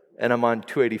Hallel, and I'm on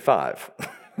 285.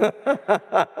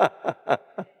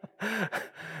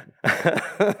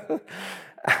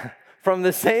 From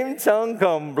the same tongue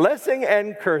come blessing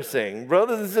and cursing.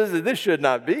 Brothers and sisters, this should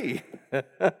not be.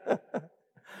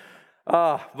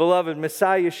 Beloved,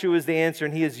 Messiah Yeshua is the answer,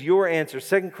 and he is your answer.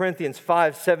 2 Corinthians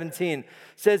 5:17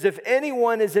 says, if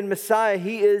anyone is in Messiah,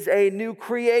 he is a new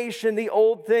creation. The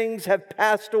old things have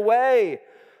passed away.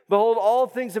 Behold, all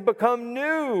things have become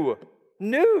new,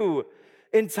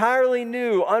 entirely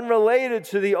new, unrelated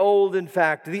to the old, in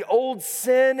fact. The old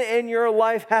sin in your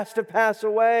life has to pass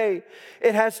away.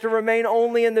 It has to remain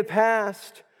only in the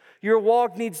past. Your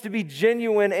walk needs to be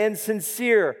genuine and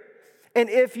sincere. And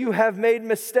if you have made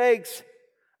mistakes,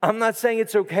 I'm not saying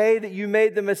it's okay that you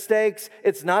made the mistakes.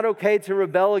 It's not okay to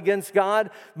rebel against God,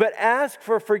 but ask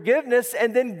for forgiveness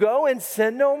and then go and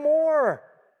sin no more.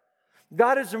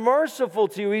 God is merciful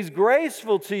to you. He's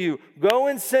graceful to you. Go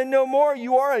and sin no more.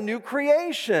 You are a new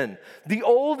creation. The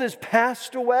old is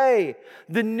passed away.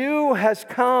 The new has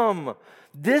come.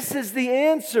 This is the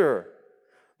answer.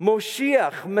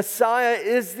 Moshiach, Messiah,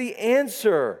 is the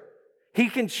answer. He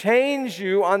can change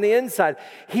you on the inside.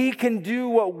 He can do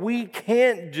what we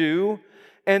can't do,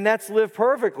 and that's live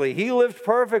perfectly. He lived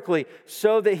perfectly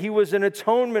so that he was an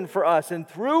atonement for us, and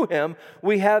through him,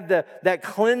 we have that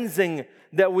cleansing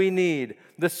that we need.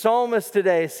 The psalmist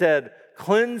today said,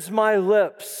 cleanse my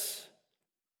lips.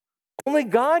 Only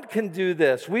God can do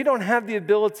this. We don't have the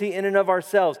ability in and of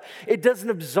ourselves. It doesn't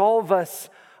absolve us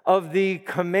of the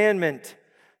commandment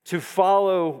to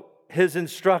follow his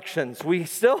instructions. We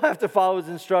still have to follow his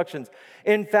instructions.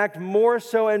 In fact, more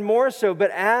so and more so.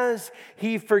 But as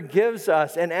he forgives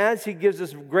us and as he gives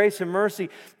us grace and mercy,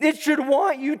 it should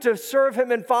want you to serve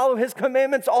him and follow his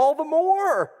commandments all the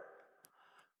more.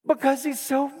 Because he's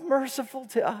so merciful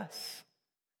to us.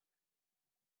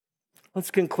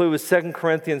 Let's conclude with 2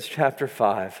 Corinthians chapter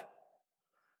 5.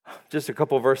 Just a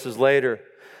couple verses later.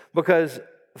 Because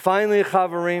finally,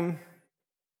 Chavarim,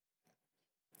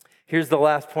 here's the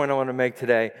last point I want to make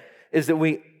today, is that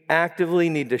we actively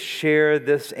need to share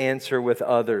this answer with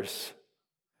others.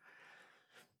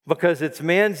 Because it's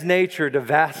man's nature to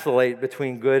vacillate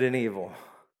between good and evil.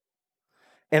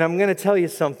 And I'm going to tell you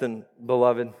something,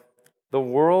 beloved. The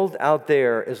world out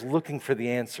there is looking for the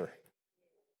answer.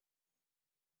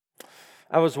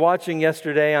 I was watching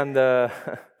yesterday on the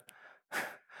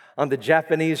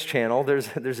Japanese channel. There's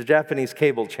a Japanese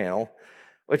cable channel,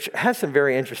 which has some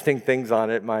very interesting things on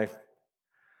it. In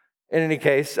any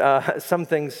case, some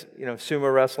things,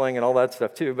 sumo wrestling and all that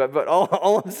stuff too. But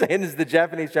all I'm saying is the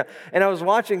Japanese channel. And I was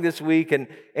watching this week, and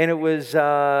it was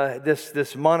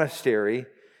this monastery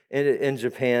in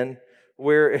Japan,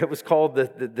 where it was called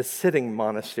the sitting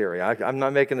monastery. I'm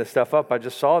not making this stuff up. I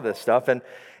just saw this stuff.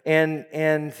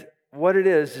 And what it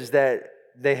is that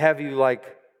they have you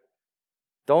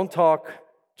don't talk,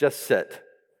 just sit.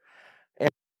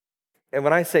 And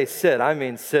when I say sit, I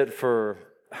mean sit for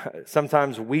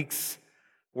sometimes weeks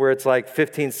where it's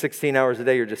 15, 16 hours a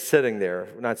day, you're just sitting there,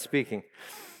 not speaking.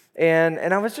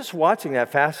 And I was just watching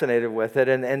that, fascinated with it.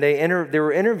 And they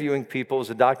were interviewing people. It was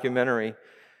a documentary.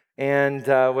 And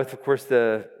with, of course,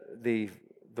 the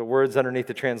words underneath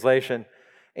the translation.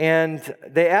 And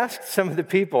they asked some of the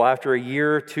people after a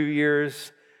year, 2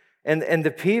 years, and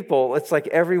the people, it's like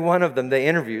every one of them they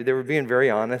interviewed, they were being very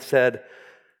honest, said,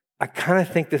 I kind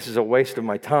of think this is a waste of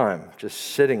my time, just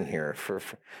sitting here.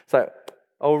 It's like,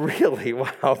 oh, really?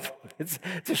 Wow. It's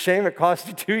a shame it cost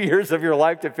you 2 years of your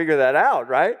life to figure that out,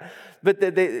 right? But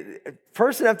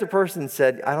person after person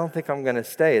said, I don't think I'm going to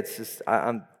stay. It's just,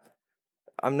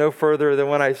 I'm no further than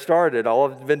when I started.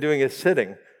 All I've been doing is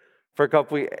sitting for a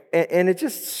couple weeks. And it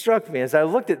just struck me as I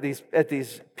looked at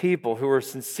these people who were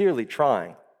sincerely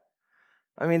trying.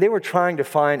 I mean, they were trying to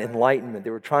find enlightenment.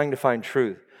 They were trying to find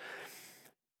truth.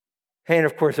 And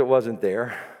of course, it wasn't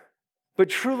there. But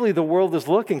truly, the world is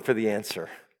looking for the answer.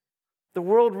 The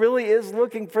world really is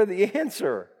looking for the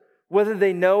answer, whether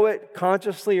they know it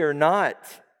consciously or not.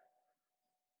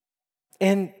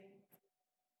 And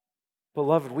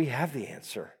Beloved, we have the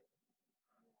answer.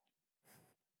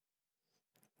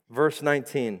 Verse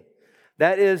 19,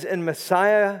 that is, in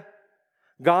Messiah,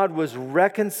 God was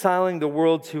reconciling the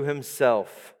world to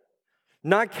himself,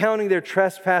 not counting their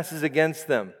trespasses against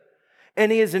them.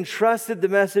 And he has entrusted the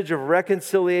message of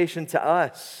reconciliation to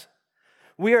us.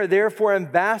 We are therefore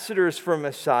ambassadors for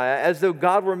Messiah, as though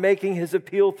God were making his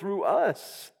appeal through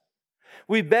us.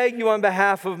 We beg you on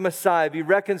behalf of Messiah, be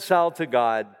reconciled to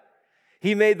God.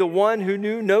 He made the one who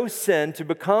knew no sin to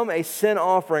become a sin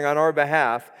offering on our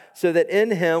behalf, so that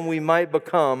in him we might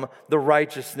become the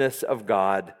righteousness of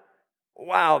God.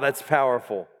 Wow, that's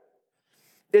powerful.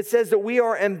 It says that we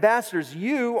are ambassadors.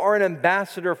 You are an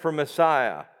ambassador for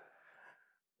Messiah.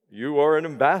 You are an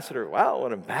ambassador. Wow,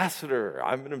 an ambassador.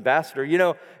 I'm an ambassador. You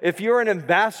know, if you're an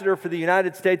ambassador for the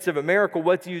United States of America,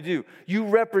 what do? You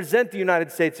represent the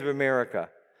United States of America.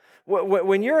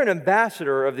 When you're an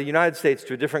ambassador of the United States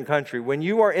to a different country, when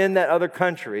you are in that other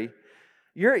country,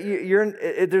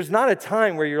 there's not a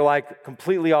time where you're like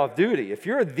completely off duty. If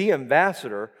you're the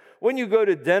ambassador, when you go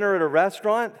to dinner at a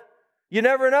restaurant, you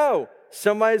never know.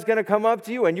 Somebody's going to come up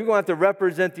to you and you're going to have to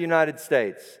represent the United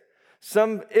States.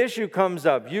 Some issue comes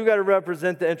up, you got to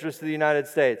represent the interests of the United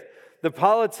States. The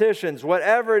politicians,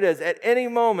 whatever it is, at any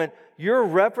moment, you're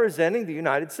representing the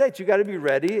United States. You got to be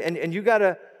ready and you got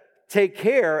to take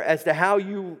care as to how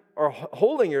you are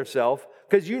holding yourself,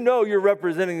 because you know you're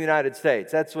representing the United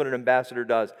States. That's what an ambassador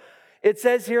does. It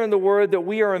says here in the Word that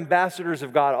we are ambassadors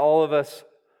of God. All of us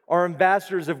are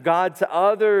ambassadors of God to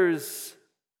others.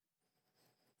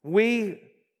 We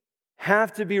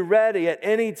have to be ready at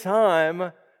any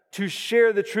time to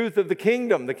share the truth of the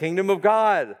kingdom of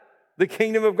God. The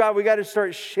kingdom of God. We got to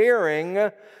start sharing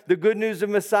the good news of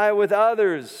Messiah with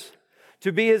others,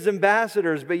 to be his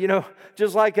ambassadors. But you know,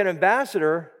 just like an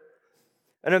ambassador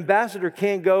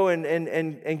can't go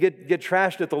and get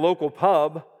trashed at the local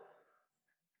pub,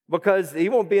 because he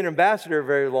won't be an ambassador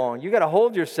very long. You got to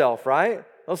hold yourself, right?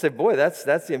 They'll say, boy, that's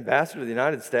the ambassador of the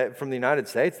United States, from the United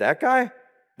States. That guy?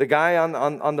 The guy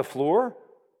on the floor?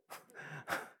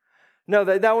 No,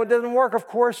 that one doesn't work. Of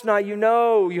course not. You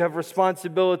know you have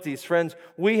responsibilities. Friends,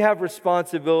 we have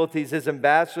responsibilities as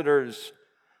ambassadors.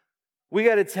 We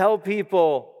got to tell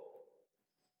people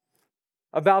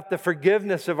about the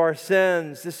forgiveness of our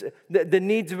sins, the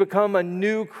need to become a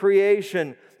new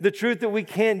creation, the truth that we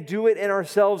can't do it in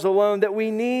ourselves alone, that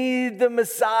we need the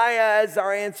Messiah as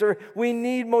our answer. We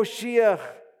need Moshiach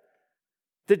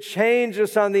to change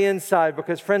us on the inside,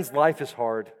 because, friends, life is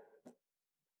hard.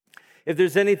 If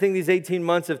there's anything these 18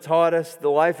 months have taught us, the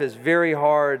life is very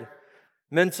hard.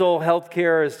 Mental health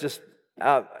care is just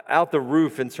out the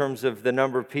roof in terms of the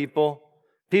number of people.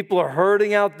 People are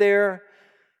hurting out there.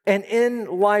 And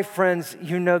in life, friends,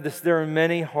 you know this, there are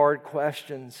many hard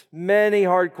questions. Many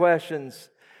hard questions.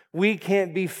 We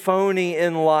can't be phony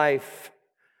in life.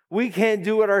 We can't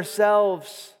do it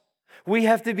ourselves. We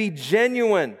have to be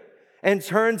genuine and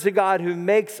turn to God, who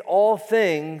makes all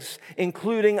things,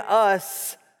 including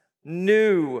us,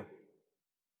 new.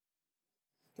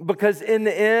 Because in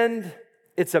the end,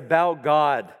 it's about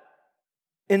God.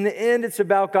 In the end, it's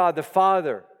about God, the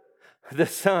Father, the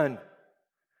Son,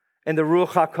 and the Ruach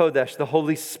HaKodesh, the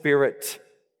Holy Spirit.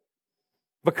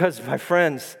 Because, my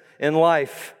friends, in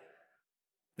life,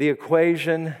 the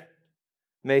equation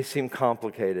may seem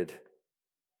complicated,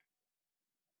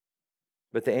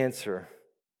 but the answer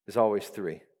is always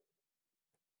 3.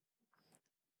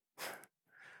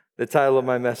 The title of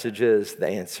my message is The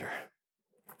Answer.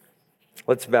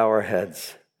 Let's bow our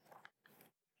heads.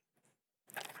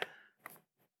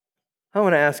 I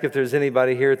want to ask if there's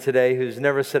anybody here today who's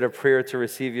never said a prayer to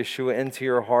receive Yeshua into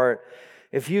your heart.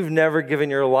 If you've never given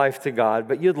your life to God,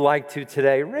 but you'd like to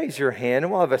today, raise your hand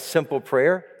and we'll have a simple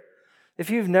prayer. If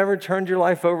you've never turned your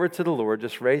life over to the Lord,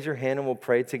 just raise your hand and we'll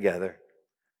pray together.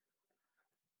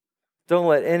 Don't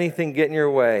let anything get in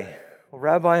your way. Well,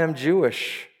 Rabbi, I'm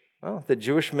Jewish. Well, the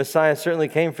Jewish Messiah certainly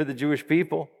came for the Jewish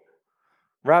people.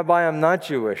 Rabbi, I'm not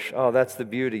Jewish. Oh, that's the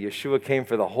beauty. Yeshua came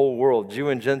for the whole world, Jew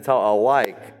and Gentile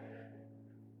alike.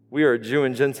 We are Jew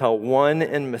and Gentile, one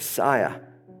in Messiah.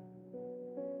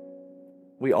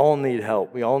 We all need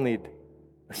help. We all need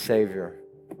a Savior.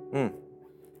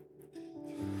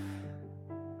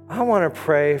 I want to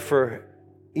pray for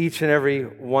each and every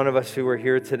one of us who are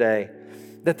here today,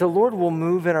 that the Lord will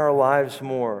move in our lives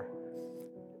more.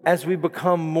 As we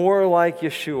become more like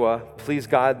Yeshua, please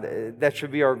God, that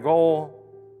should be our goal.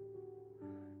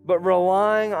 But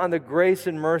relying on the grace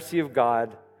and mercy of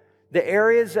God, the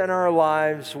areas in our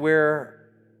lives where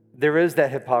there is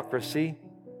that hypocrisy,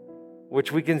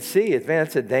 which we can see, man,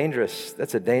 that's a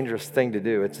dangerous thing to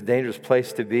do. It's a dangerous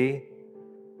place to be.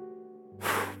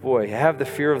 boy, have the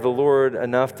fear of the Lord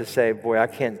enough to say, boy, I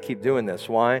can't keep doing this.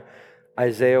 Why?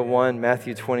 Isaiah 1,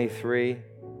 Matthew 23,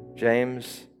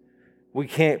 James. We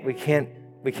can't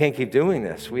keep doing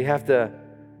this. We have to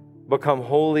become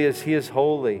holy as He is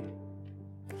holy.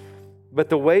 But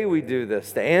the way we do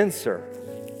this, the answer,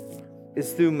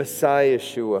 is through Messiah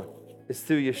Yeshua. It's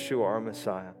through Yeshua, our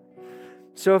Messiah.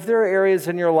 So if there are areas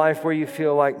in your life where you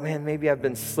feel like, man, maybe I've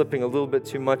been slipping a little bit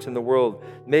too much in the world,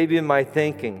 maybe in my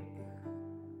thinking,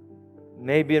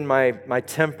 maybe in my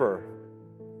temper,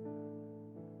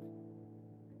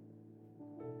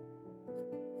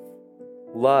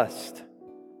 lust,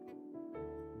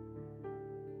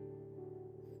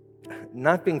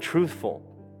 not being truthful,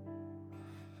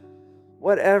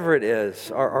 whatever it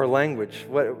is, our language,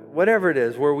 whatever it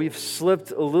is, where we've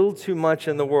slipped a little too much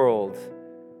in the world,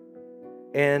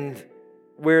 and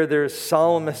where there's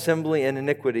solemn assembly and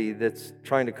iniquity that's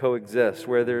trying to coexist,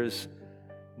 where there's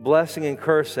blessing and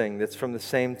cursing that's from the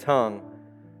same tongue.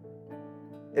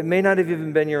 It may not have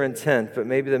even been your intent, but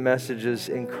maybe the message is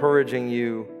encouraging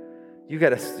you. You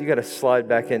got to slide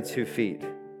back in 2 feet.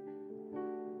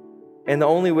 And the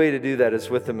only way to do that is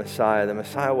with the Messiah. The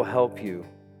Messiah will help you.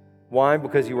 Why?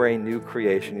 Because you are a new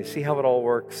creation. You see how it all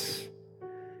works?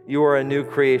 You are a new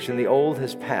creation. The old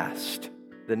has passed.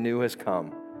 The new has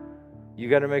come. You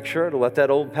got to make sure to let that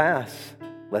old pass.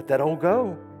 Let that old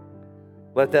go.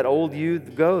 Let that old you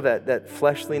go, that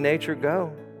fleshly nature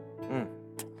go.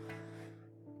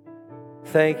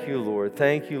 Thank you, Lord.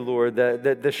 Thank you, Lord.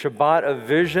 The Shabbat of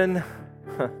vision,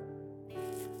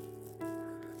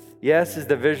 yes, is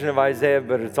the vision of Isaiah,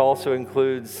 but it also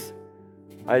includes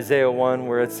Isaiah 1,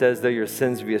 where it says, though your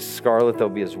sins be as scarlet, they'll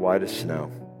be as white as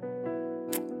snow.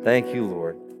 Thank you,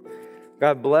 Lord.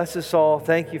 God bless us all.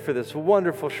 Thank you for this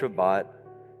wonderful Shabbat.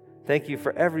 Thank you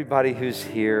for everybody who's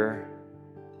here.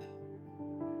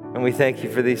 And we thank you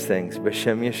for these things.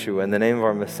 B'Shem Yeshua, in the name of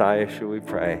our Messiah Yeshua, we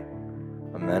pray.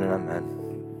 Amen and amen.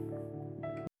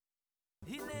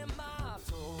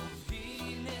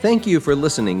 Thank you for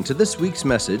listening to this week's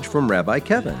message from Rabbi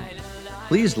Kevin.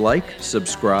 Please like,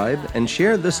 subscribe, and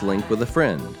share this link with a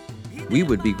friend. We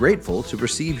would be grateful to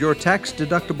receive your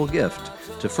tax-deductible gift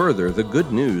to further the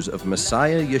good news of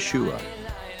Messiah Yeshua.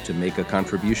 To make a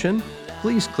contribution,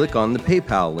 please click on the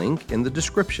PayPal link in the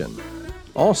description.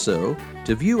 Also,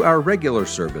 to view our regular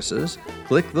services,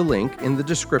 click the link in the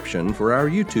description for our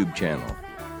YouTube channel.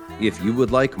 If you would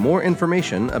like more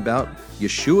information about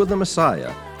Yeshua the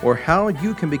Messiah or how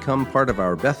you can become part of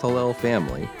our Beth Hallel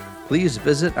family, please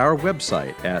visit our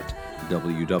website at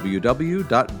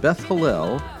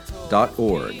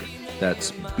www.bethhallel.org.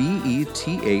 That's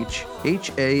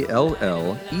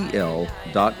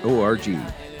BETHHALLEL.org.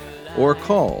 Or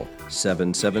call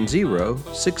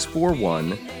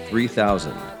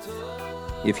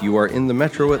 770-641-3000. If you are in the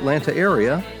metro Atlanta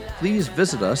area, please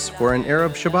visit us for an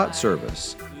Arab Shabbat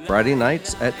service, Friday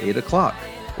nights at 8 o'clock,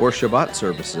 or Shabbat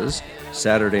services,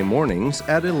 Saturday mornings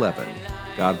at 11.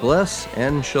 God bless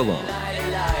and shalom.